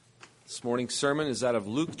This morning's sermon is out of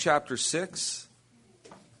Luke chapter 6,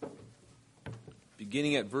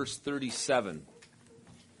 beginning at verse 37.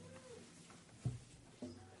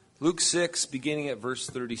 Luke 6, beginning at verse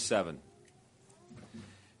 37.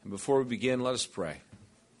 And before we begin, let us pray.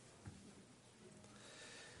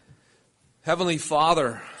 Heavenly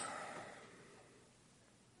Father,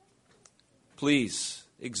 please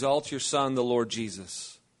exalt your Son, the Lord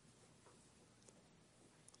Jesus.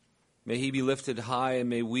 May he be lifted high, and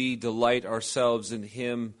may we delight ourselves in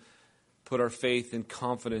him, put our faith and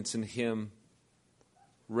confidence in him,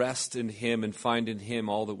 rest in him, and find in him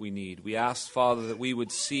all that we need. We ask, Father, that we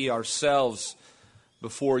would see ourselves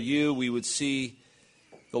before you. We would see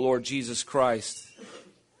the Lord Jesus Christ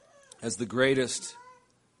as the greatest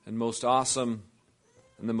and most awesome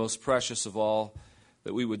and the most precious of all,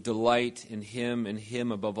 that we would delight in him and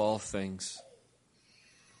him above all things.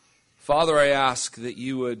 Father, I ask that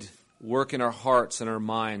you would work in our hearts and our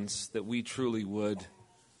minds, that we truly would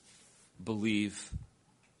believe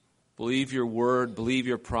your word, believe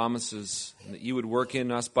your promises, and that you would work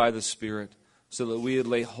in us by the Spirit so that we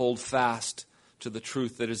would hold fast to the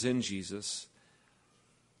truth that is in Jesus,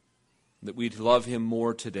 that we'd love him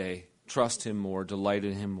more today, trust him more, delight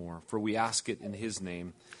in him more. For we ask it in his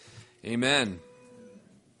name. Amen.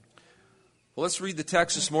 Well, let's read the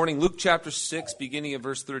text this morning, Luke chapter 6, beginning at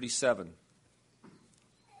verse 37.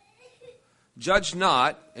 Judge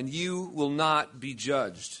not, and you will not be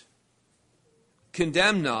judged.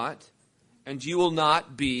 Condemn not, and you will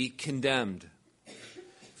not be condemned.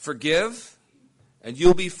 Forgive, and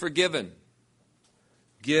you'll be forgiven.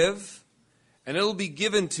 Give, and it'll be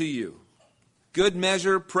given to you. Good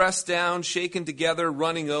measure, pressed down, shaken together,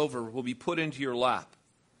 running over, will be put into your lap.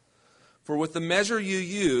 For with the measure you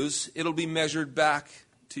use, it'll be measured back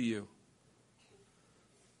to you.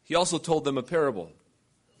 He also told them a parable.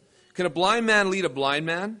 Can a blind man lead a blind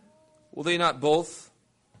man? Will they not both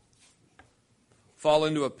fall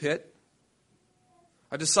into a pit?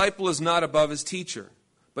 A disciple is not above his teacher,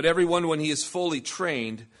 but everyone, when he is fully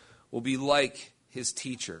trained, will be like his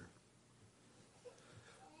teacher.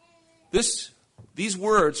 These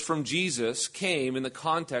words from Jesus came in the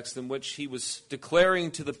context in which he was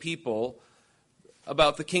declaring to the people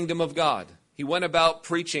about the kingdom of God. He went about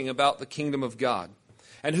preaching about the kingdom of God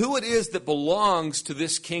and who it is that belongs to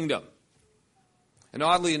this kingdom. And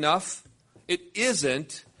oddly enough, it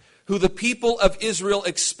isn't who the people of Israel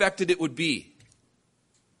expected it would be.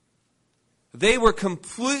 They were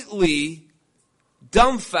completely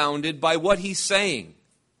dumbfounded by what he's saying.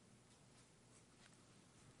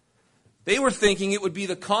 They were thinking it would be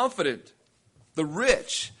the confident, the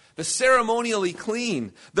rich, the ceremonially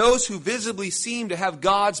clean, those who visibly seem to have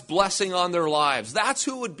God's blessing on their lives. That's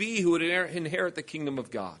who would inherit the kingdom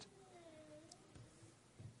of God.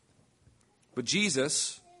 But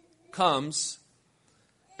Jesus comes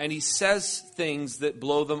and he says things that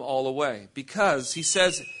blow them all away. Because he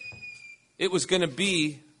says it was going to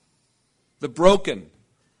be the broken,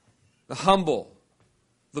 the humble,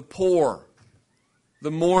 the poor,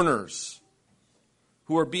 the mourners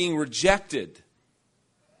who are being rejected.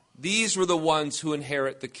 These were the ones who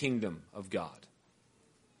inherit the kingdom of God.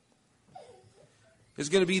 There's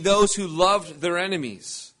going to be those who loved their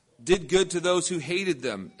enemies, did good to those who hated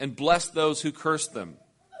them, and blessed those who cursed them.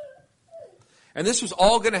 And this was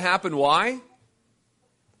all going to happen. Why?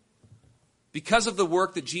 Because of the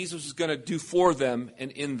work that Jesus was going to do for them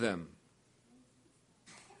and in them.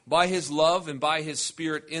 By his love and by his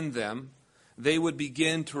Spirit in them, they would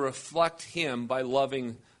begin to reflect him by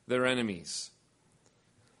loving their enemies.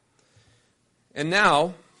 And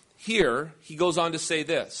now, here, he goes on to say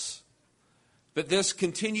this, that this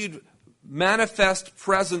continued manifest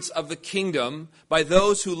presence of the kingdom by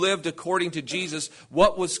those who lived according to Jesus,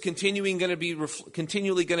 what was continually going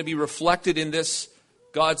to be reflected in this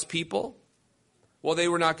God's people? Well, they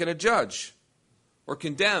were not going to judge or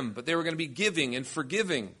condemn, but they were going to be giving and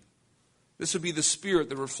forgiving. This would be the Spirit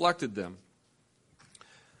that reflected them.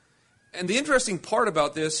 And the interesting part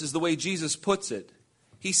about this is the way Jesus puts it.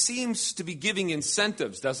 He seems to be giving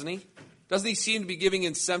incentives, doesn't he? Doesn't he seem to be giving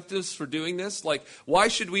incentives for doing this? Like, why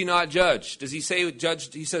should we not judge? Does he say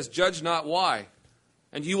judge? He says, judge not why?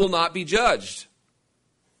 And you will not be judged.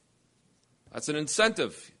 That's an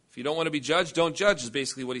incentive. If you don't want to be judged, don't judge, is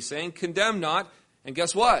basically what he's saying. Condemn not, and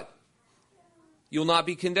guess what? You'll not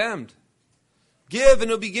be condemned. Give,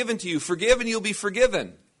 and it'll be given to you. Forgive, and you'll be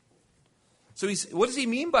forgiven. So what does he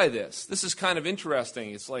mean by this? This is kind of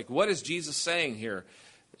interesting. It's like, what is Jesus saying here?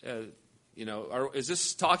 Is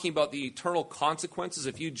this talking about the eternal consequences?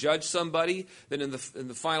 If you judge somebody, then in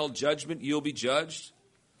the final judgment, you'll be judged.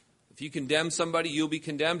 If If you condemn somebody, you'll be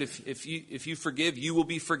condemned. If you forgive, you will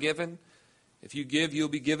be forgiven. If you give, you'll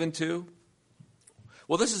be given to.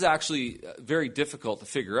 Well, this is actually very difficult to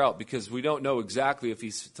figure out because we don't know exactly if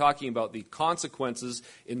he's talking about the consequences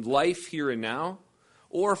in life here and now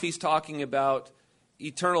or if he's talking about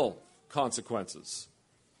eternal consequences.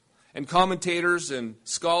 And commentators and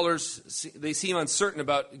scholars, they seem uncertain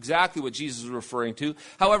about exactly what Jesus is referring to.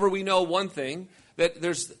 However, we know one thing, that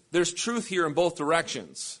there's truth here in both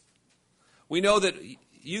directions. We know that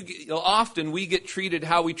often we get treated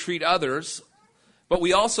how we treat others, but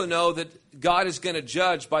we also know that God is going to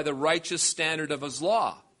judge by the righteous standard of his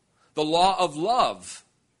law, the law of love.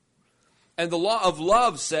 And the law of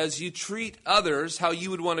love says you treat others how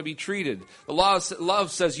you would want to be treated. The law of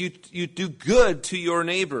love says you do good to your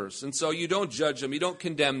neighbors. And so you don't judge them, you don't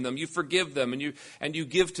condemn them, you forgive them, and you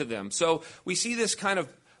give to them. So we see this kind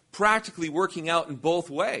of practically working out in both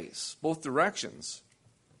ways, both directions.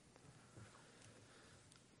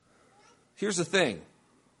 Here's the thing.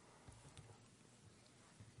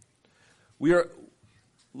 We are,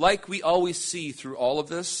 like we always see through all of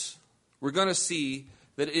this, we're going to see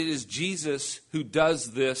that it is Jesus who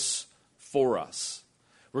does this for us.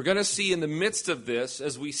 We're going to see in the midst of this,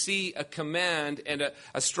 as we see a command and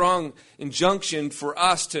a strong injunction for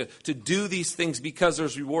us to do these things because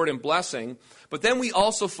there's reward and blessing, but then we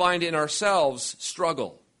also find in ourselves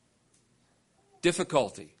struggle,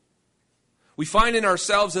 difficulty. We find in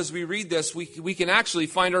ourselves as we read this, we can actually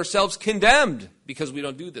find ourselves condemned because we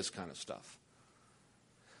don't do this kind of stuff.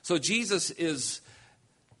 So Jesus is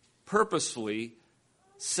purposefully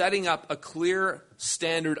setting up a clear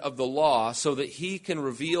standard of the law so that he can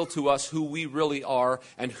reveal to us who we really are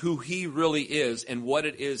and who he really is and what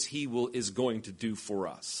it is he is going to do for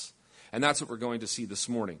us. And that's what we're going to see this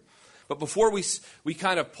morning. But before we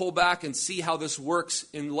kind of pull back and see how this works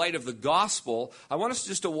in light of the gospel, I want us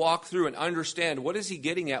just to walk through and understand what is he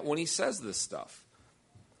getting at when he says this stuff.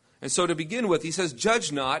 And so to begin with, he says,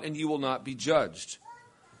 "Judge not, and you will not be judged."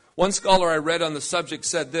 One scholar I read on the subject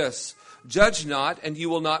said this, "Judge not, and you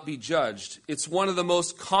will not be judged." It's one of the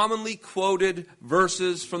most commonly quoted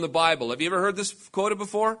verses from the Bible. Have you ever heard this quoted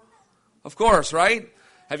before? Of course, right?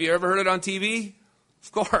 Have you ever heard it on TV?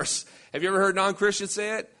 Of course. Have you ever heard non-Christians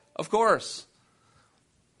say it? Of course.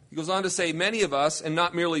 He goes on to say, "Many of us, and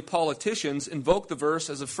not merely politicians, invoke the verse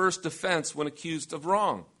as a first defense when accused of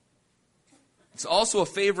wrong. It's also a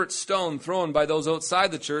favorite stone thrown by those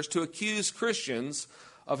outside the church to accuse Christians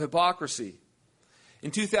of hypocrisy."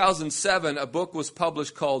 In 2007, a book was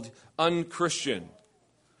published called Unchristian: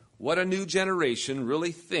 What a New Generation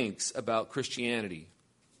Really Thinks About Christianity.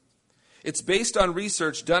 It's based on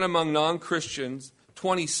research done among non-Christians,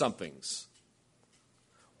 20-somethings.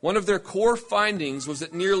 One of their core findings was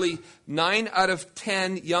that nearly 9 out of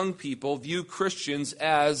 10 young people view Christians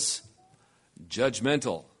as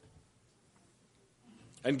judgmental.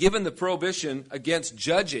 And given the prohibition against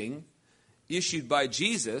judging issued by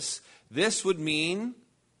Jesus, this would mean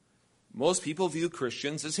most people view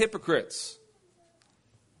Christians as hypocrites.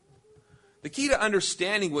 The key to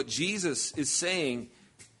understanding what Jesus is saying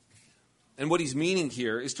and what he's meaning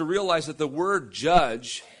here is to realize that the word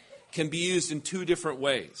judge can be used in 2 different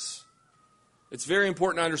ways. It's very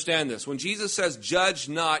important to understand this. When Jesus says, "Judge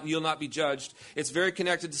not, and you'll not be judged," it's very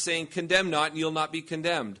connected to saying, "Condemn not, and you'll not be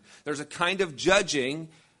condemned." There's a kind of judging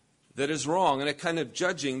that is wrong and a kind of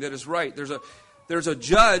judging that is right. There's a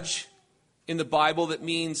judge in the Bible that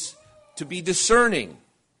means to be discerning,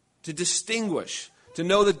 to distinguish, to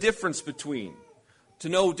know the difference between. To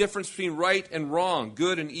know the difference between right and wrong,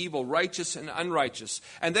 good and evil, righteous and unrighteous.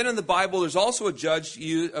 And then in the Bible, there's also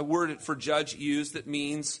a word for judge used that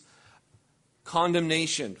means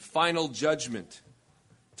condemnation, final judgment,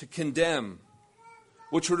 to condemn,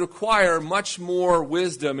 which would require much more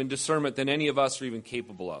wisdom and discernment than any of us are even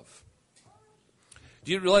capable of.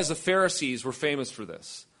 Do you realize the Pharisees were famous for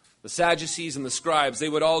this? The Sadducees and the scribes, they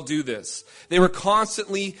would all do this. They were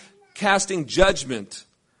constantly casting judgment.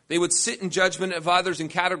 They would sit in judgment of others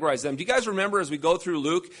and categorize them. Do you guys remember as we go through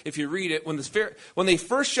Luke, if you read it, when they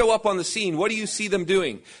first show up on the scene, what do you see them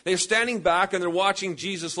doing? They're standing back and they're watching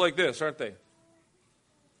Jesus like this, aren't they?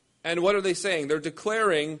 And what are they saying? They're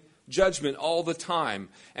declaring judgment all the time.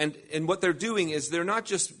 And what they're doing is they're not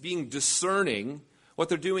just being discerning. What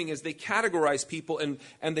they're doing is they categorize people and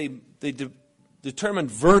they determine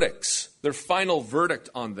verdicts, their final verdict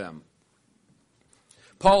on them.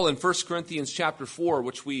 Paul in 1 Corinthians chapter 4,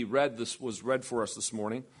 which we read, this was read for us this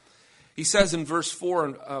morning, he says in verse 4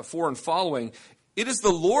 and following, "It is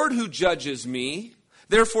the Lord who judges me,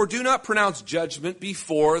 therefore do not pronounce judgment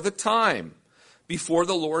before the time, before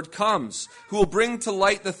the Lord comes, who will bring to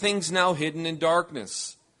light the things now hidden in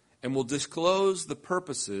darkness, and will disclose the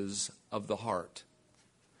purposes of the heart.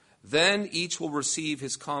 Then each will receive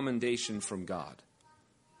his commendation from God.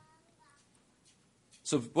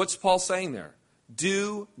 So what's Paul saying there?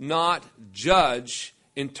 Do not judge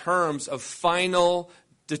in terms of final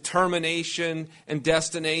determination and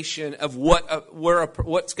destination of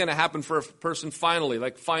what's going to happen for a person finally,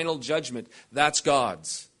 like final judgment. That's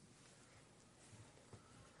God's.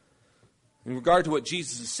 In regard to what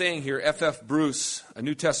Jesus is saying here, F.F. Bruce, a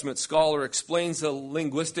New Testament scholar, explains the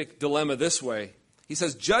linguistic dilemma this way. He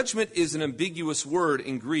says, judgment is an ambiguous word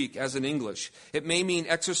in Greek as in English. It may mean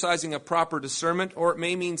exercising a proper discernment, or it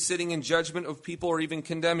may mean sitting in judgment of people or even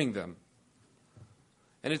condemning them.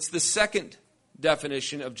 And it's the second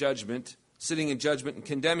definition of judgment, sitting in judgment and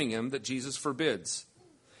condemning him, that Jesus forbids.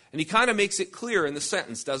 And he kind of makes it clear in the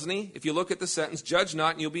sentence, doesn't he? If you look at the sentence, judge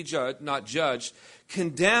not and you'll be not judged.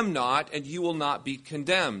 Condemn not and you will not be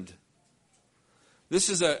condemned. This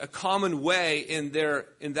is a common way in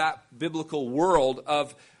that biblical world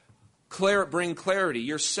of bring clarity.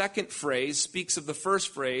 Your second phrase speaks of the first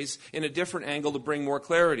phrase in a different angle to bring more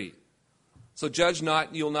clarity. So judge not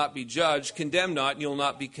and you'll not be judged. Condemn not and you'll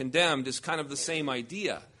not be condemned is kind of the same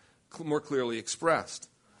idea, more clearly expressed.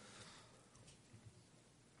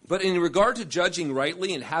 But in regard to judging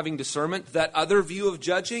rightly and having discernment, that other view of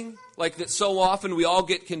judging, like that so often we all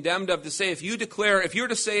get condemned of to say, if you're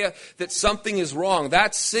to say that something is wrong,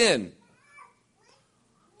 that's sin.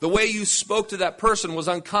 The way you spoke to that person was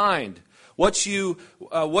unkind. What you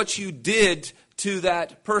did to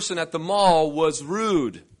that person at the mall was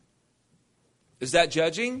rude. Is that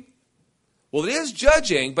judging? Well, it is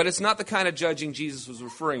judging, but it's not the kind of judging Jesus was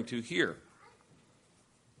referring to here.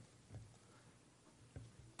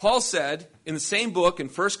 Paul said in the same book in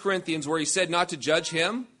 1 Corinthians where he said not to judge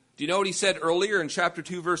him, do you know what he said earlier in chapter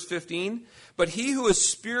 2, verse 15? But he who is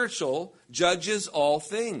spiritual judges all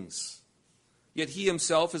things, yet he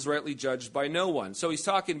himself is rightly judged by no one. So he's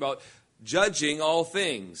talking about judging all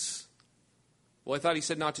things. Well, I thought he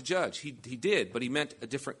said not to judge. He did, but he meant a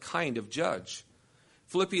different kind of judge.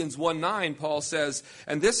 Philippians 1:9, Paul says,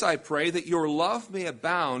 and this I pray, that your love may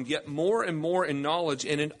abound yet more and more in knowledge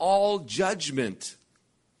and in all judgment.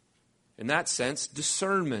 In that sense,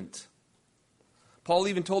 discernment. Paul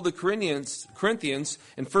even told the Corinthians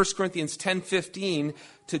in 1 Corinthians 10:15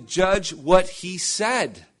 to judge what he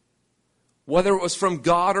said, whether it was from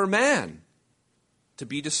God or man, to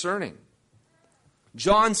be discerning.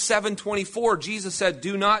 John 7:24, Jesus said,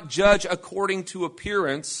 do not judge according to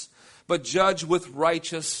appearance, but judge with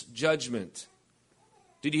righteous judgment.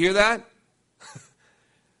 Did you hear that?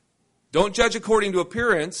 Don't judge according to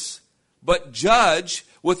appearance, but judge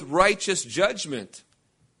with righteous judgment.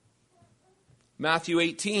 Matthew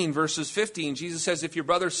 18, verses 15, Jesus says, if your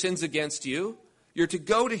brother sins against you, you're to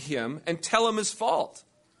go to him and tell him his fault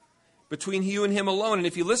between you and him alone. And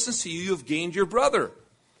if he listens to you, you have gained your brother.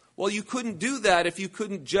 Well, you couldn't do that if you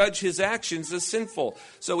couldn't judge his actions as sinful.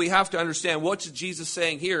 So we have to understand, what's Jesus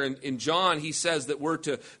saying here? In John, he says that we're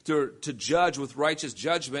to judge with righteous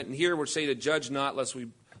judgment. And here we're saying to judge not lest we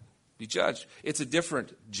be judged. It's a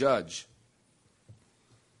different judge.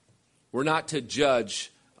 We're not to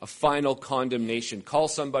judge a final condemnation. Call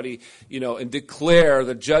somebody, and declare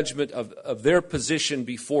the judgment of their position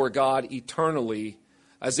before God eternally,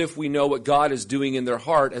 as if we know what God is doing in their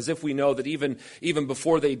heart, as if we know that even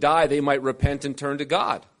before they die, they might repent and turn to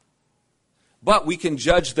God. But we can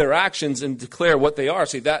judge their actions and declare what they are.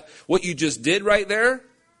 See, that what you just did right there,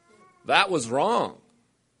 that was wrong.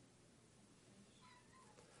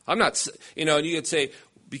 I'm not, and you could say,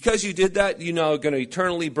 because you did that, going to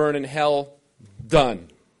eternally burn in hell. Done.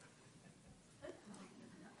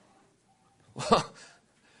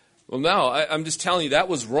 Well, no, I'm just telling you that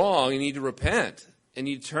was wrong. You need to repent and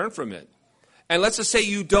you need to turn from it. And let's say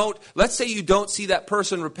you don't see that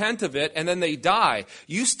person repent of it and then they die.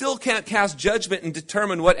 You still can't cast judgment and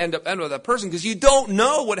determine what end up with that person because you don't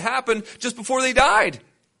know what happened just before they died.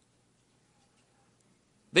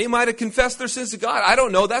 They might have confessed their sins to God. I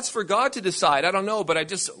don't know. That's for God to decide. I don't know. But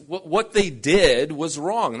what they did was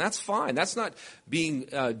wrong. And that's fine. That's not being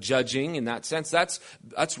judging in that sense.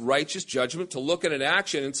 That's righteous judgment to look at an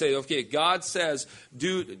action and say, okay, God says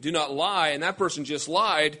do not lie. And that person just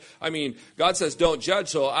lied. I mean, God says don't judge.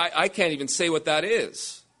 So I can't even say what that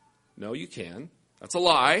is. No, you can. That's a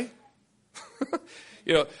lie.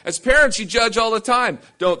 As parents, you judge all the time.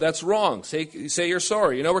 That's wrong. Say you're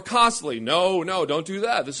sorry. We're constantly, no, don't do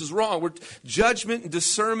that. This is wrong. Judgment and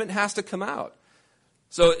discernment has to come out.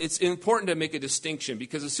 So it's important to make a distinction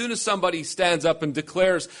because as soon as somebody stands up and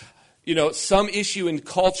declares, some issue in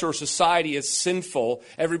culture or society is sinful,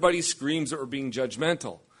 everybody screams that we're being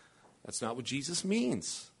judgmental. That's not what Jesus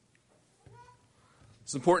means.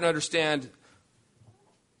 It's important to understand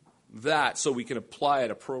that so we can apply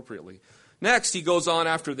it appropriately. Next, he goes on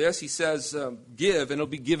after this. He says, give, and it'll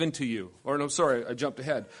be given to you. Or no, sorry, I jumped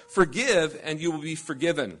ahead. Forgive, and you will be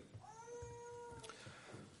forgiven.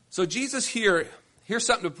 So Jesus here's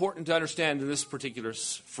something important to understand in this particular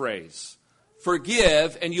phrase.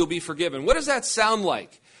 Forgive, and you'll be forgiven. What does that sound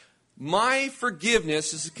like? My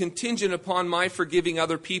forgiveness is contingent upon my forgiving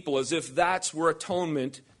other people, as if that's where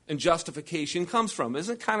atonement and justification comes from.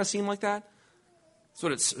 Doesn't it kind of seem like that?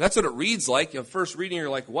 That's what it reads like. At first reading, you're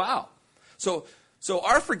like, wow. So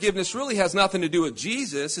our forgiveness really has nothing to do with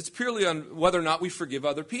Jesus. It's purely on whether or not we forgive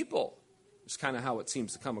other people. It's kind of how it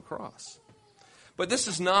seems to come across. But this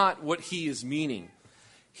is not what he is meaning.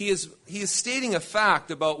 He is stating a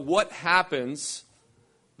fact about what happens,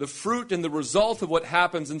 the fruit and the result of what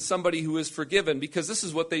happens in somebody who is forgiven, because this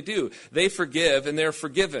is what they do. They forgive and they're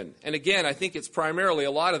forgiven. And again, I think it's primarily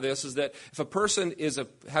a lot of this is that if a person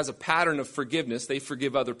has a pattern of forgiveness, they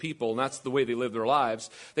forgive other people, and that's the way they live their lives,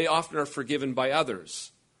 they often are forgiven by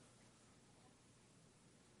others.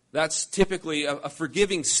 That's typically a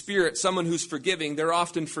forgiving spirit, someone who's forgiving. They're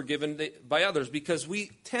often forgiven by others because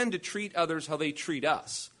we tend to treat others how they treat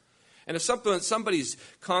us. And if somebody's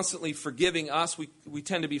constantly forgiving us, we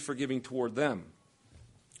tend to be forgiving toward them.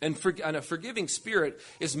 And a forgiving spirit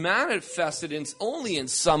is manifested only in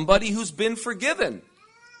somebody who's been forgiven.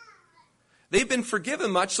 They've been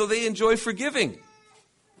forgiven much, so they enjoy forgiving.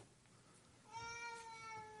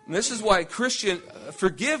 And this is why Christian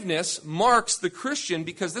forgiveness marks the Christian,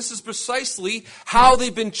 because this is precisely how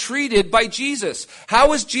they've been treated by Jesus.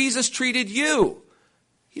 How has Jesus treated you?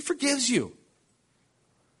 He forgives you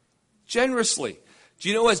generously. Do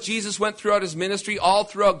you know, as Jesus went throughout his ministry, all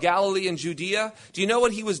throughout Galilee and Judea, do you know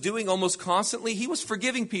what he was doing almost constantly? He was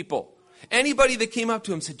forgiving people. Anybody that came up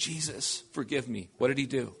to him said, Jesus, forgive me. What did he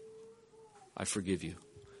do? I forgive you.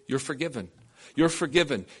 You're forgiven. You're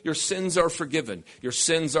forgiven. Your sins are forgiven. Your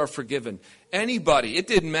sins are forgiven. Anybody, it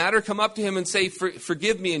didn't matter, come up to him and say,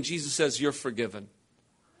 forgive me. And Jesus says, you're forgiven.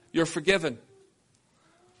 You're forgiven.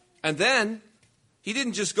 And then he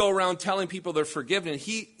didn't just go around telling people they're forgiven.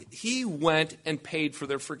 He went and paid for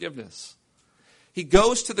their forgiveness. He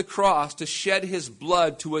goes to the cross to shed his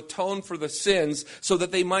blood to atone for the sins so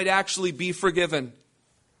that they might actually be forgiven.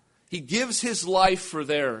 He gives his life for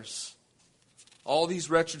theirs. All these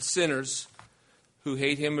wretched sinners who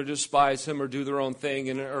hate him or despise him or do their own thing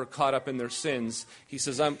and are caught up in their sins. He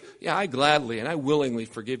says, I gladly and I willingly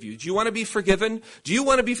forgive you. Do you want to be forgiven? Do you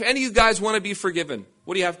want to be, any of you guys want to be forgiven?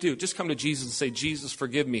 What do you have to do? Just come to Jesus and say, Jesus,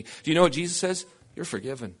 forgive me. Do you know what Jesus says? You're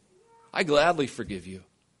forgiven. I gladly forgive you.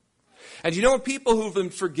 And you know what people who've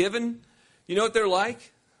been forgiven, you know what they're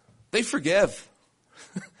like? They forgive.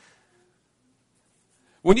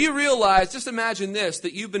 When you realize, just imagine this,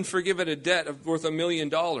 that you've been forgiven a debt of worth $1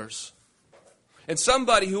 million. And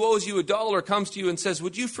somebody who owes you $1 comes to you and says,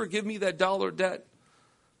 would you forgive me that $1 debt?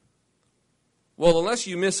 Well, unless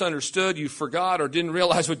you misunderstood, you forgot, or didn't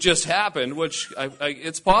realize what just happened, which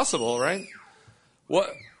it's possible, right?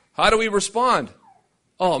 How do we respond?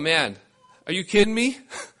 Oh, man, are you kidding me?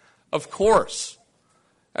 Of course.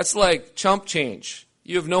 That's like chump change.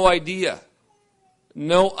 You have no idea.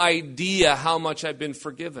 No idea how much I've been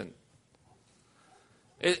forgiven.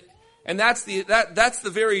 And that's the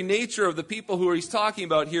very nature of the people who he's talking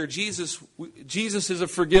about here. Jesus is a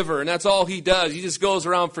forgiver, and that's all he does. He just goes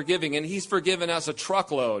around forgiving, and he's forgiven us a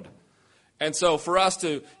truckload. And so for us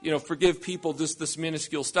to, forgive people just this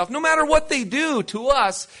minuscule stuff, no matter what they do to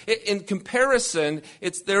us, in comparison,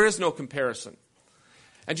 there is no comparison.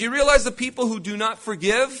 And do you realize the people who do not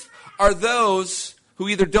forgive are those who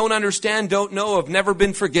either don't understand, don't know, have never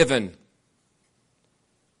been forgiven?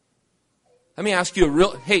 Let me ask you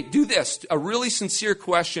a really sincere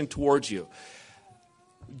question towards you.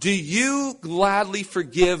 Do you gladly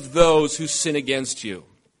forgive those who sin against you?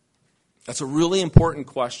 That's a really important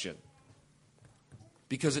question,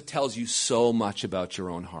 because it tells you so much about your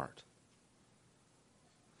own heart.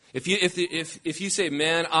 If you say,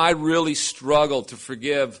 man, I really struggle to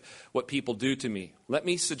forgive what people do to me, let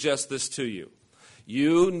me suggest this to you.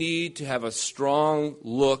 You need to have a strong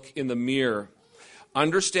look in the mirror.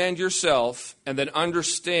 Understand yourself, and then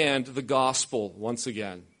understand the gospel once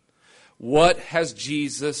again. What has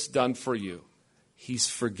Jesus done for you? He's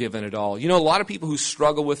forgiven it all. A lot of people who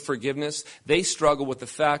struggle with forgiveness, they struggle with the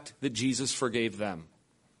fact that Jesus forgave them.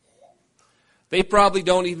 They probably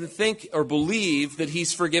don't even think or believe that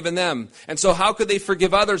he's forgiven them. And so how could they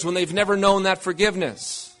forgive others when they've never known that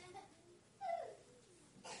forgiveness?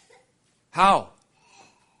 How?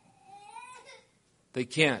 They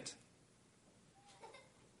can't.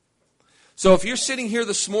 So if you're sitting here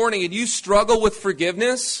this morning and you struggle with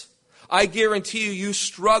forgiveness, I guarantee you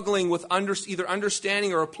struggling with either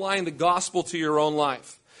understanding or applying the gospel to your own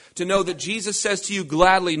life. To know that Jesus says to you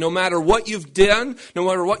gladly, no matter what you've done, no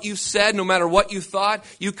matter what you've said, no matter what you thought,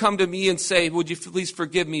 you come to me and say, would you please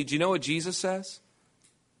forgive me? Do you know what Jesus says?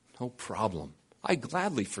 No problem. I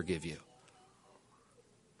gladly forgive you.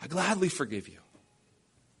 I gladly forgive you.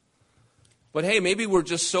 But hey, maybe we're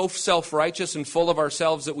just so self-righteous and full of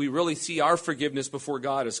ourselves that we really see our forgiveness before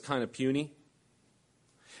God as kind of puny.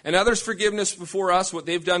 And others' forgiveness before us, what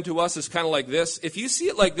they've done to us, is kind of like this. If you see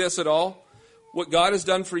it like this at all, what God has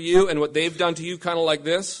done for you and what they've done to you kind of like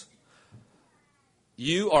this,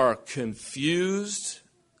 you are confused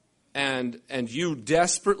and you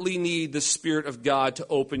desperately need the Spirit of God to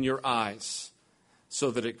open your eyes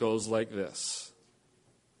so that it goes like this.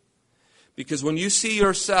 Because when you see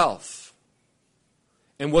yourself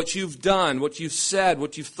and what you've done, what you've said,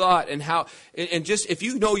 what you've thought, and just if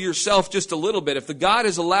you know yourself just a little bit, if the God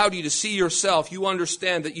has allowed you to see yourself, you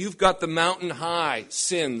understand that you've got the mountain high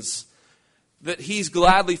sins that He's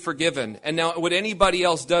gladly forgiven. And now what anybody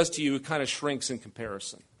else does to you, it kind of shrinks in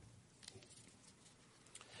comparison.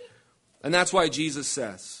 And that's why Jesus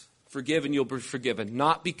says, forgive and you'll be forgiven.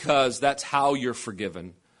 Not because that's how you're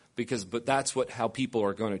forgiven, but that's how people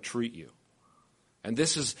are going to treat you. And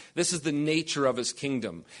this is the nature of His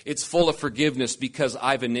kingdom. It's full of forgiveness because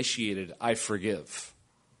I've initiated, I forgive.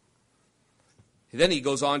 Then He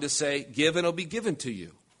goes on to say, give and it'll be given to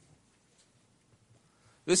you.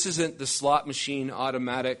 This isn't the slot machine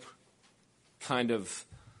automatic kind of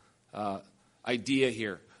idea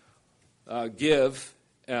here. Give.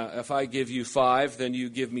 If I give you 5, then you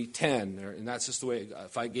give me 10. And that's just the way,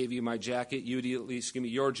 if I gave you my jacket, you'd at least give me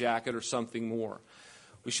your jacket or something more.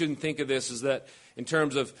 We shouldn't think of this as that in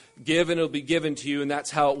terms of give and it'll be given to you, and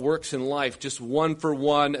that's how it works in life, just one for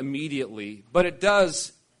one immediately. But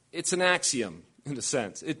it's an axiom in a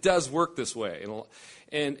sense. It does work this way,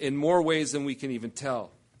 and in more ways than we can even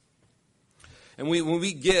tell. And when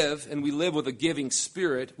we give and we live with a giving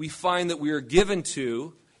spirit, we find that we are given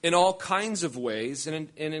to in all kinds of ways and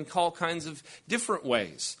in all kinds of different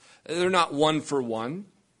ways. They're not one for one,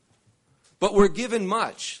 but we're given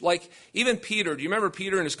much. Like even Peter, do you remember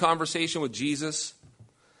Peter in his conversation with Jesus?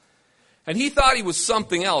 And he thought he was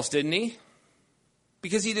something else, didn't he?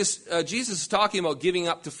 Because Jesus is talking about giving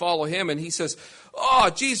up to follow Him, and he says, oh,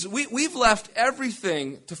 Jesus, we've left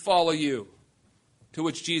everything to follow you. To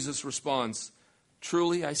which Jesus responds,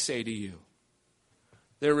 truly I say to you,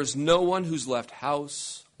 there is no one who's left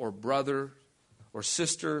house or brother or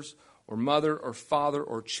sisters or mother or father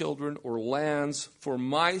or children or lands for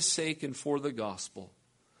my sake and for the gospel,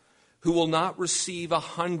 who will not receive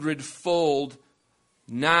 100-fold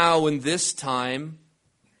now in this time,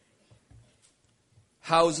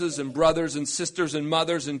 houses and brothers and sisters and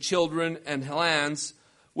mothers and children and lands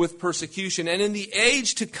with persecution, and in the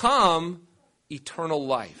age to come, eternal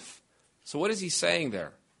life. So what is he saying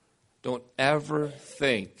there? Don't ever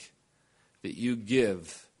think that you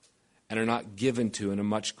give and are not given to in a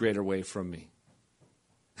much greater way from me.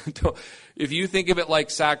 If you think of it like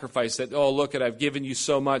sacrifice, that, oh, look, I've given you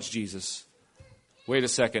so much, Jesus. Wait a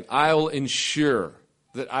second. I will ensure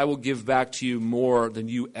that I will give back to you more than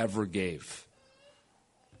you ever gave.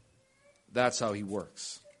 That's how He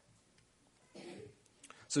works.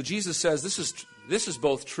 So Jesus says this is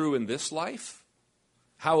both true in this life,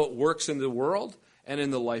 how it works in the world, and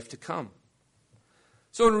in the life to come.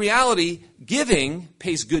 So in reality, giving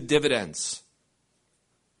pays good dividends.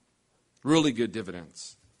 Really good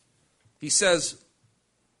dividends. He says,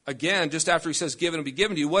 again, just after he says give and it'll be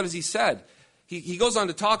given to you, what has he said? He goes on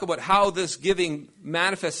to talk about how this giving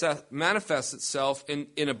manifests itself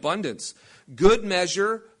in abundance. Good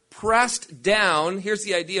measure, pressed down. Here's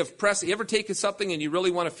the idea of press. You ever taken something and you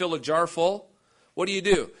really want to fill a jar full? What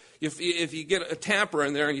do? If you get a tamper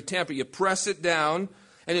in there and you press it down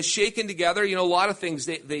and it's shaken together. You know, a lot of things,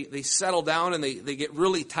 they settle down and they get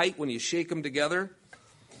really tight when you shake them together.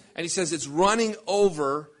 And he says it's running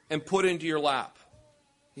over and put into your lap.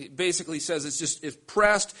 He basically says it's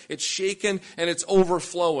pressed, it's shaken, and it's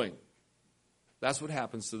overflowing. That's what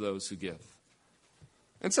happens to those who give.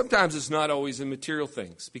 And sometimes it's not always in material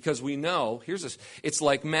things, because we know, it's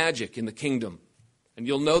like magic in the kingdom. And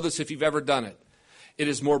you'll know this if you've ever done it. It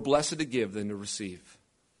is more blessed to give than to receive.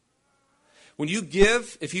 When you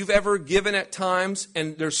give, if you've ever given at times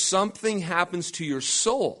and there's something happens to your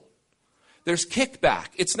soul, there's kickback.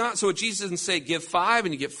 It's not so Jesus doesn't say give 5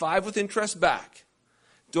 and you get 5 with interest back.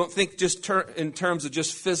 Don't think just in terms of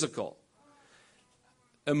just physical.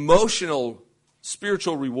 Emotional,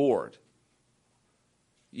 spiritual reward.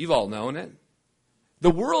 You've all known it.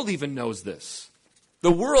 The world even knows this.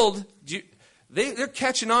 The world, they're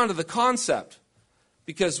catching on to the concept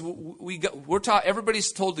because we're taught,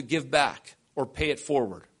 everybody's told to give back or pay it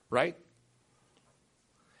forward, right?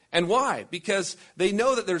 And why? Because they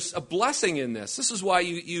know that there's a blessing in this. This is why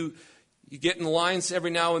you get in lines every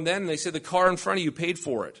now and then and they say the car in front of you paid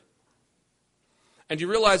for it. And you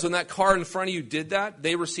realize when that car in front of you did that,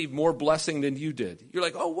 they received more blessing than you did. You're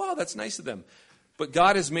like, oh, wow, that's nice of them. But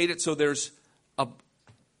God has made it so there's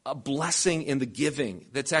a blessing in the giving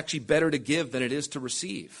that's actually better to give than it is to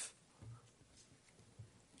receive.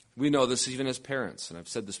 We know this even as parents, and I've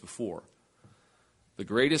said this before. The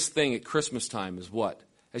greatest thing at Christmas time is what?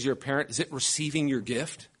 As your parent, is it receiving your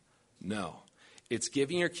gift? No. It's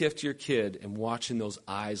giving your gift to your kid and watching those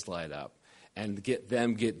eyes light up and get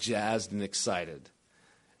them get jazzed and excited.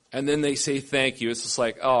 And then they say thank you. It's just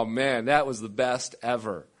like, oh man, that was the best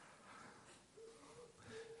ever.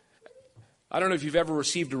 I don't know if you've ever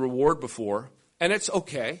received a reward before, and it's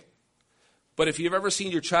okay. But if you've ever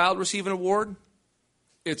seen your child receive an award,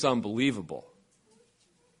 it's unbelievable.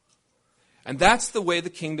 And that's the way the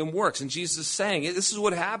kingdom works. And Jesus is saying, this is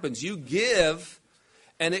what happens. You give,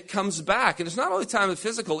 and it comes back. And it's not only time and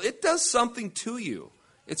physical, it does something to you.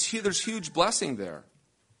 There's huge blessing there.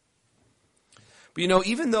 But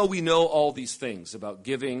even though we know all these things about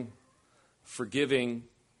giving, forgiving,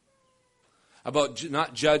 about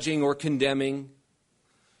not judging or condemning,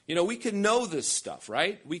 we can know this stuff,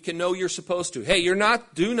 right? We can know you're supposed to. Hey, do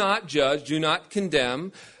not judge, do not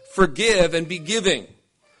condemn, forgive, and be giving.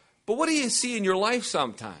 But what do you see in your life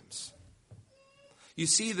sometimes? You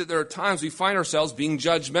see that there are times we find ourselves being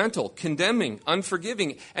judgmental, condemning,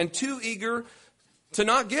 unforgiving, and too eager to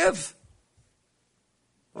not give.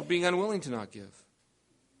 Or being unwilling to not give.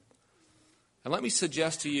 And let me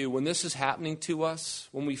suggest to you, when this is happening to us,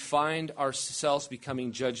 when we find ourselves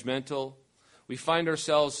becoming judgmental, we find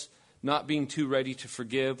ourselves not being too ready to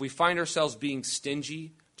forgive, we find ourselves being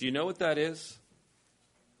stingy. Do you know what that is?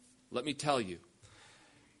 Let me tell you.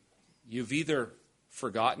 You've either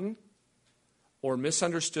forgotten or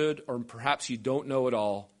misunderstood, or perhaps you don't know at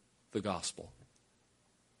all the gospel.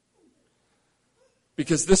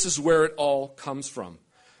 Because this is where it all comes from.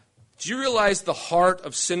 Do you realize the heart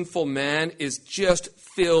of sinful man is just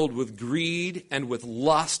filled with greed and with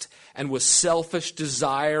lust and with selfish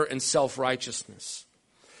desire and self-righteousness?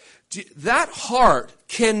 That heart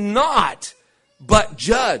cannot but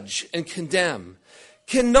judge and condemn,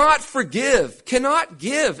 cannot forgive, cannot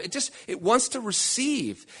give. It wants to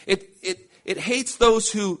receive. It hates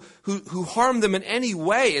those who harm them in any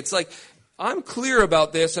way. It's like, I'm clear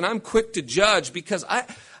about this and I'm quick to judge because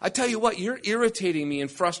I tell you what, you're irritating me and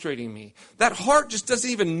frustrating me. That heart just doesn't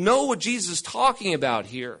even know what Jesus is talking about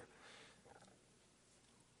here.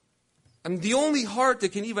 And the only heart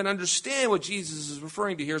that can even understand what Jesus is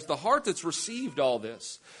referring to here is the heart that's received all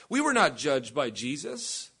this. We were not judged by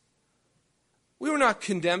Jesus. We were not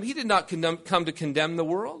condemned. He did not come to condemn the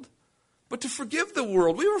world, but to forgive the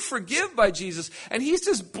world. We were forgiven by Jesus, and He's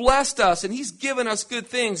just blessed us, and He's given us good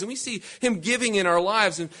things, and we see Him giving in our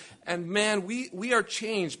lives. And man, we are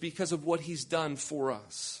changed because of what He's done for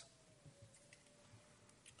us.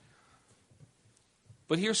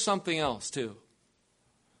 But here's something else, too.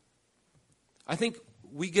 I think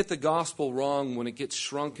we get the gospel wrong when it gets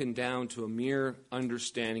shrunken down to a mere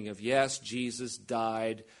understanding of, yes, Jesus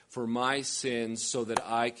died for my sins so that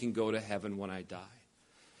I can go to heaven when I die.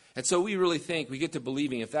 And so we really think, we get to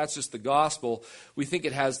believing, if that's just the gospel, we think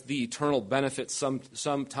it has the eternal benefits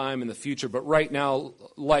some time in the future. But right now,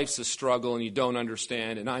 life's a struggle and you don't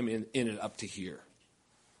understand, and I'm in it up to here.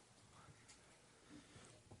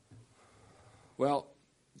 Well,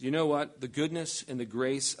 you know what? The goodness and the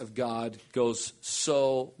grace of God goes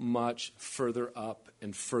so much further up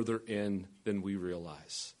and further in than we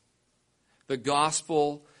realize. The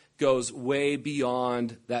gospel goes way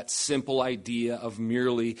beyond that simple idea of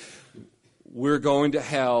merely, we're going to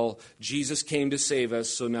hell, Jesus came to save us,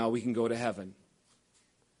 so now we can go to heaven.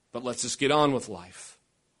 But let's just get on with life.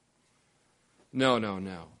 No.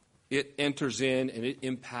 It enters in and it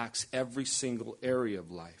impacts every single area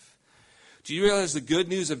of life. Do you realize the good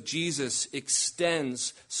news of Jesus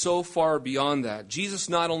extends so far beyond that? Jesus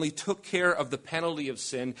not only took care of the penalty of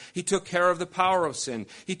sin, He took care of the power of sin.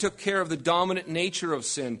 He took care of the dominant nature of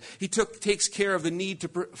sin. He takes care of the need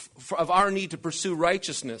of our need to pursue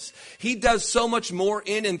righteousness. He does so much more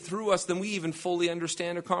in and through us than we even fully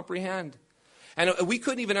understand or comprehend. And we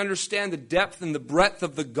couldn't even understand the depth and the breadth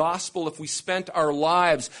of the gospel if we spent our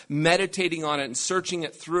lives meditating on it and searching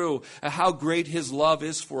it through, how great His love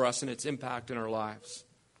is for us and its impact in our lives.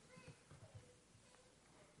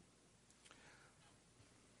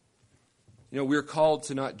 We're called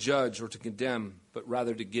to not judge or to condemn, but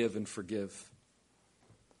rather to give and forgive.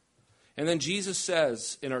 And then Jesus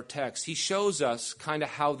says in our text, he shows us kind of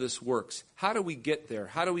how this works. How do we get there?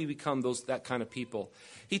 How do we become that kind of people?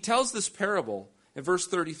 He tells this parable in verse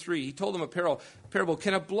 33. He told them a parable.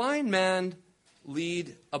 Can a blind man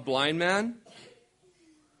lead a blind man?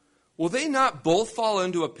 Will they not both fall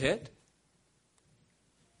into a pit?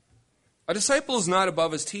 A disciple is not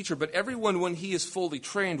above his teacher, but everyone, when he is fully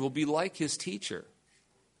trained, will be like his teacher.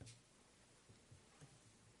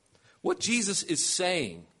 What Jesus is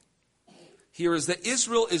saying here is that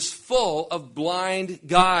Israel is full of blind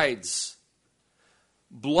guides.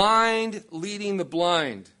 Blind leading the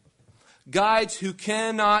blind. Guides who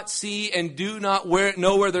cannot see and do not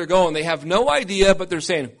know where they're going. They have no idea, but they're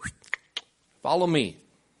saying, follow me.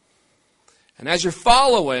 And as you're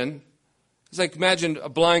following, it's like imagine a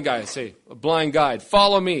blind guy, say, a blind guide,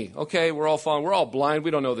 follow me. Okay, we're all following. We're all blind.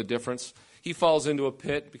 We don't know the difference. He falls into a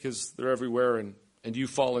pit because they're everywhere and you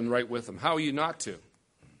fall in right with them. How are you not to?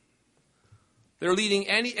 They're leading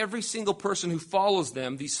every single person who follows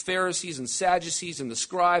them, these Pharisees and Sadducees and the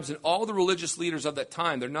scribes and all the religious leaders of that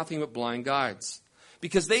time. They're nothing but blind guides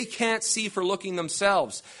because they can't see for looking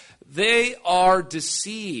themselves. They are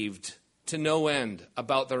deceived to no end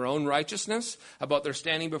about their own righteousness, about their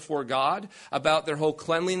standing before God, about their whole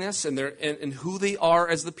cleanliness and who they are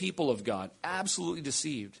as the people of God. Absolutely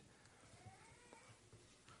deceived.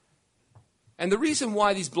 And the reason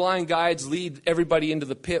why these blind guides lead everybody into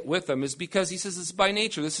the pit with them is because he says it's by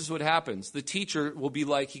nature. This is what happens. The teacher will be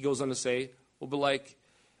like, he goes on to say, will be like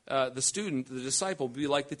the student, the disciple will be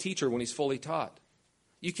like the teacher when he's fully taught.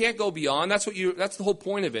 You can't go beyond. That's the whole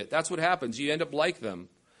point of it. That's what happens. You end up like them.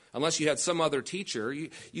 Unless you had some other teacher,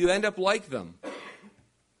 you end up like them.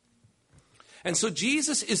 And so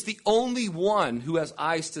Jesus is the only one who has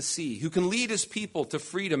eyes to see, who can lead his people to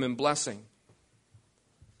freedom and blessing.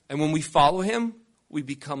 And when we follow him, we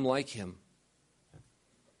become like him.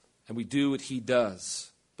 And we do what he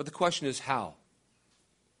does. But the question is how?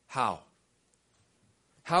 How?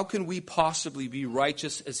 How can we possibly be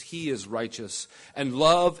righteous as he is righteous and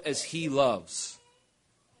love as he loves?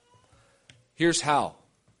 Here's how.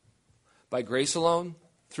 By grace alone,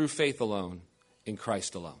 through faith alone, in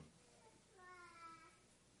Christ alone.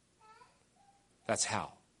 That's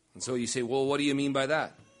how. And so you say, well, what do you mean by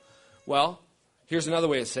that? Well, here's another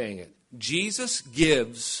way of saying it. Jesus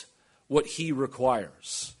gives what he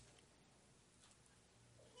requires.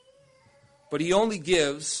 But he only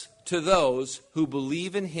gives to those who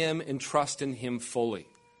believe in him and trust in him fully.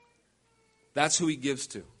 That's who he gives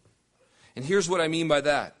to. And here's what I mean by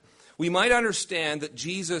that. We might understand that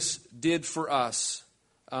Jesus did for us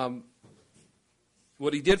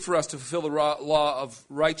what he did for us to fulfill the law of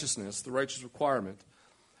righteousness, the righteous requirement,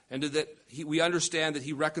 and that we understand that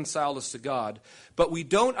he reconciled us to God, but we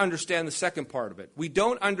don't understand the second part of it. We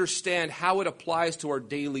don't understand how it applies to our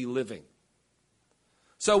daily living.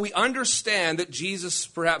 So we understand that Jesus,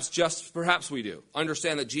 perhaps we do,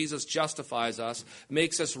 understand that Jesus justifies us,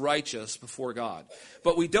 makes us righteous before God.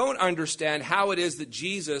 But we don't understand how it is that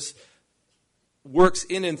Jesus works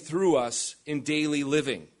in and through us in daily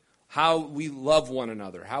living, how we love one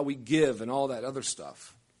another, how we give, and all that other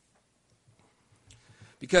stuff.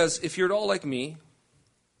 Because if you're at all like me,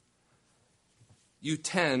 you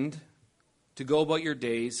tend to go about your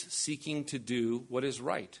days seeking to do what is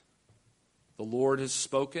right. The Lord has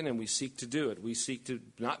spoken, and we seek to do it. We seek to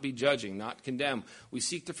not be judging, not condemn. We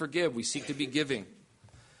seek to forgive. We seek to be giving.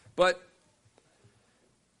 But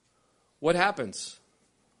what happens?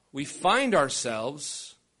 We find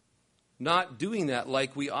ourselves not doing that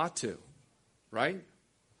like we ought to, right?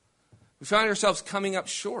 We find ourselves coming up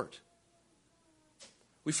short.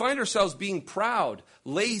 We find ourselves being proud,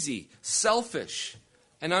 lazy, selfish,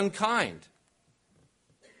 and unkind.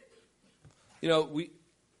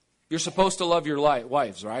 You're supposed to love your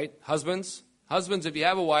wives, right? Husbands, if you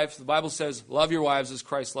have a wife, the Bible says, love your wives as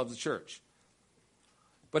Christ loved the church.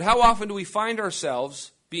 But how often do we find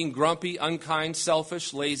ourselves being grumpy, unkind,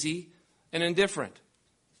 selfish, lazy, and indifferent?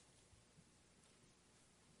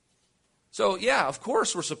 So, yeah, of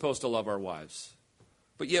course we're supposed to love our wives.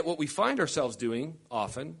 But yet what we find ourselves doing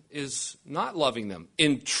often is not loving them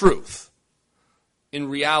in truth, in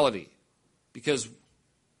reality, because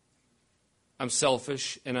I'm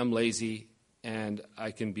selfish and I'm lazy and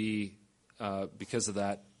I can be, because of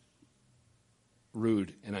that,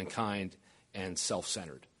 rude and unkind and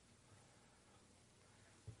self-centered.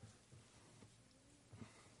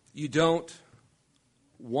 You don't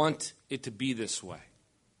want it to be this way.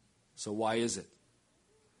 So why is it?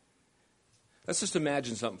 Let's just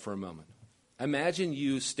imagine something for a moment. Imagine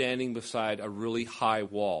you standing beside a really high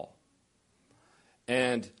wall.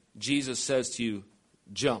 and Jesus says to you,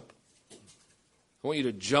 jump. I want you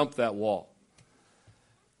to jump that wall.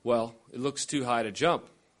 Well, it looks too high to jump.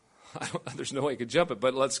 There's no way I could jump it,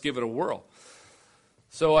 but let's give it a whirl.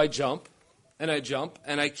 So I jump, and I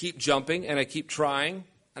keep jumping, and I keep trying,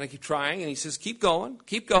 and he says, keep going.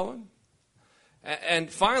 And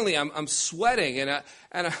finally, I'm sweating,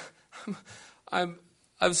 and I'm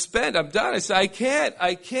spent. I'm done. I said, I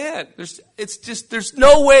can't. There's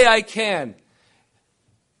no way I can.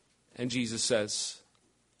 And Jesus says,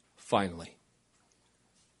 finally.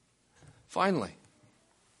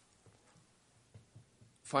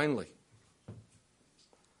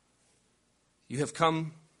 You have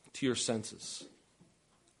come to your senses.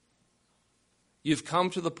 You've come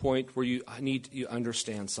to the point where you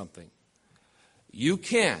understand something. You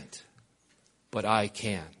can't, but I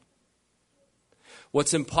can.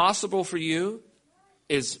 What's impossible for you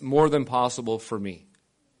is more than possible for me.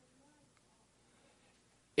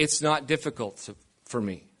 It's not difficult for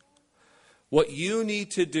me. What you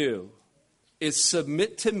need to do is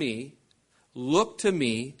submit to me, look to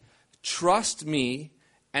me, trust me,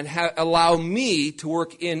 and allow me to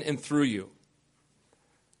work in and through you.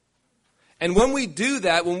 And when we do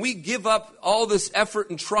that, when we give up all this effort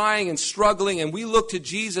and trying and struggling, and we look to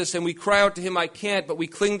Jesus and we cry out to him, I can't, but we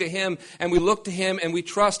cling to him and we look to him and we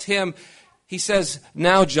trust him, he says,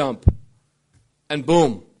 now jump. And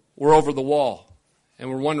boom, we're over the wall. And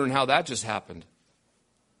we're wondering how that just happened.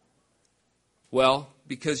 Well,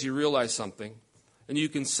 because you realize something. And you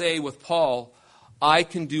can say with Paul, I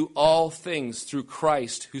can do all things through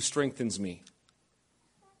Christ who strengthens me.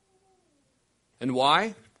 And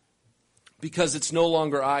why? Because it's no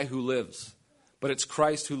longer I who lives, but it's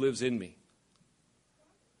Christ who lives in me.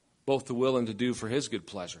 Both to will and to do for his good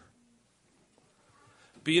pleasure.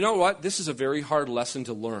 But you know what? This is a very hard lesson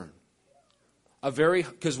to learn.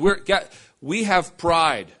 Because we have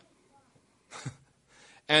pride.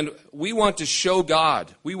 And we want to show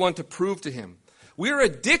God. We want to prove to him. We're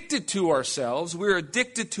addicted to ourselves. We're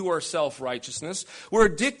addicted to our self-righteousness. We're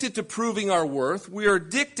addicted to proving our worth. We're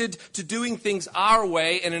addicted to doing things our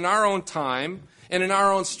way and in our own time and in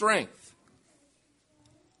our own strength.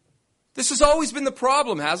 This has always been the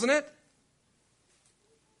problem, hasn't it?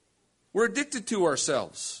 We're addicted to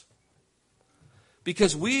ourselves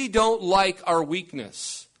because we don't like our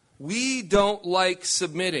weakness. We don't like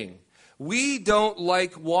submitting. We don't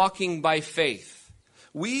like walking by faith.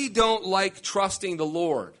 We don't like trusting the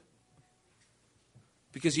Lord.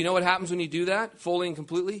 Because you know what happens when you do that, fully and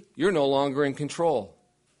completely? You're no longer in control.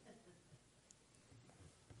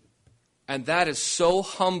 And that is so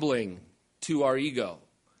humbling to our ego.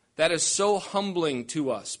 That is so humbling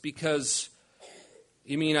to us because,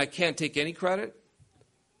 you mean I can't take any credit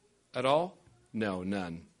at all? No,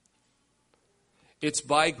 none. It's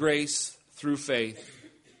by grace through faith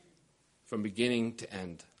from beginning to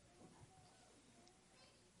end.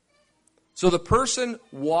 So the person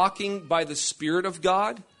walking by the Spirit of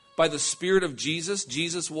God, by the Spirit of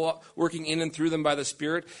Jesus, working in and through them by the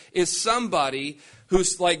Spirit, is somebody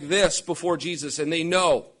who's like this before Jesus, and they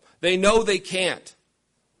know they can't.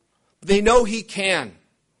 They know he can.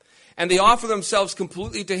 And they offer themselves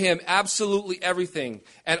completely to him, absolutely everything.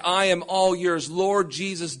 And I am all yours. Lord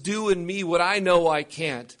Jesus, do in me what I know I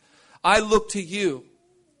can't. I look to you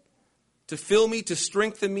to fill me, to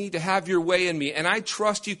strengthen me, to have your way in me. And I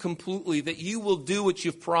trust you completely that you will do what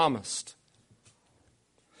you've promised.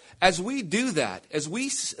 As we do that, as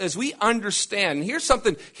we understand, and here's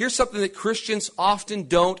something that Christians often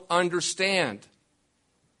don't understand,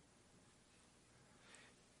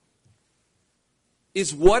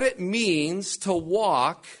 is what it means to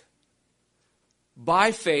walk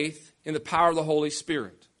by faith in the power of the Holy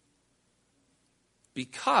Spirit.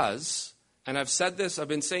 Because, and I've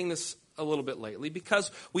been saying this a little bit lately,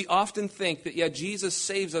 because we often think that, Jesus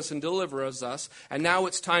saves us and delivers us, and now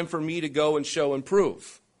it's time for me to go and show and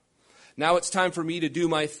prove. Now it's time for me to do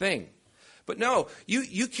my thing. But no,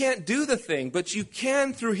 you can't do the thing, but you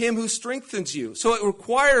can through him who strengthens you. So it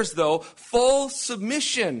requires, though, full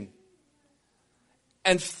submission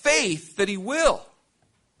and faith that he will.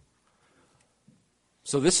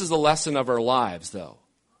 So this is the lesson of our lives, though.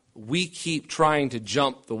 We keep trying to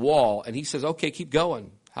jump the wall, and he says, okay, keep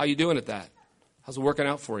going. How you doing at that? How's it working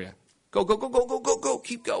out for you? Go, go, go, go, go, go, go.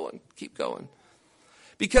 Keep going. Keep going.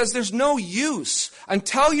 Because there's no use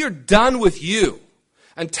until you're done with you,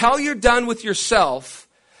 until you're done with yourself.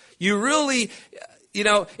 You really,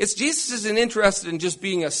 it's Jesus isn't interested in just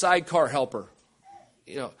being a sidecar helper.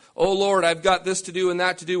 Oh Lord, I've got this to do and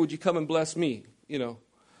that to do. Would you come and bless me?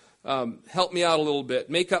 Help me out a little bit.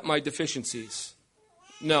 Make up my deficiencies.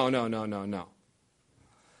 No.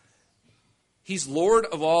 He's Lord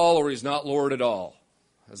of all or he's not Lord at all,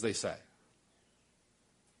 as they say.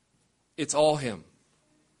 It's all him.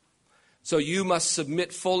 So you must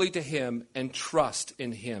submit fully to him and trust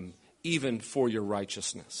in him, even for your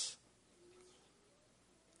righteousness.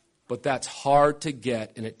 But that's hard to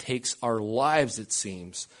get, and it takes our lives, it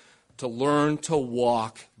seems, to learn to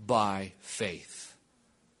walk by faith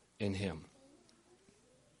in him.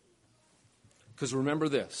 Because remember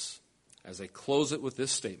this, as I close it with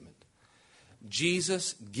this statement,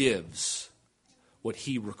 Jesus gives what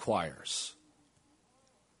he requires.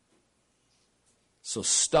 So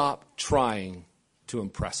stop trying to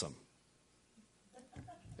impress him.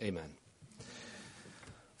 Amen.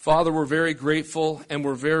 Father, we're very grateful and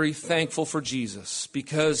we're very thankful for Jesus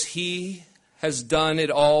because he has done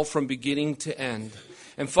it all from beginning to end.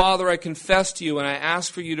 And Father, I confess to you and I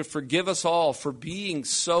ask for you to forgive us all for being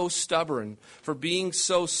so stubborn, for being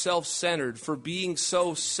so self-centered, for being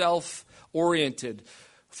so self-oriented,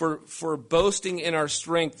 for boasting in our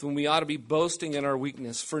strength when we ought to be boasting in our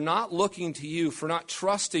weakness, for not looking to you, for not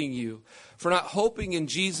trusting you, for not hoping in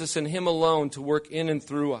Jesus and him alone to work in and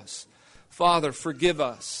through us. Father, forgive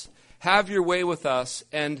us. Have your way with us,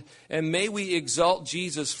 and may we exalt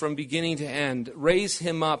Jesus from beginning to end. Raise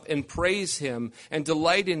him up and praise him and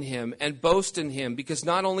delight in him and boast in him, because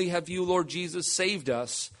not only have you, Lord Jesus, saved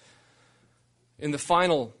us in the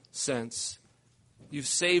final sense, you've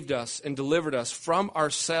saved us and delivered us from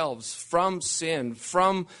ourselves, from sin,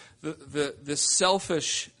 from the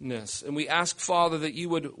selfishness. And we ask, Father, that you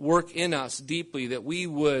would work in us deeply, that we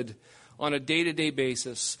would, on a day-to-day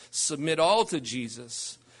basis, submit all to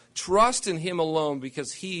Jesus. Trust in him alone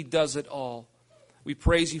because he does it all. We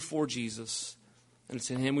praise you for Jesus. And it's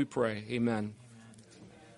in him we pray. Amen.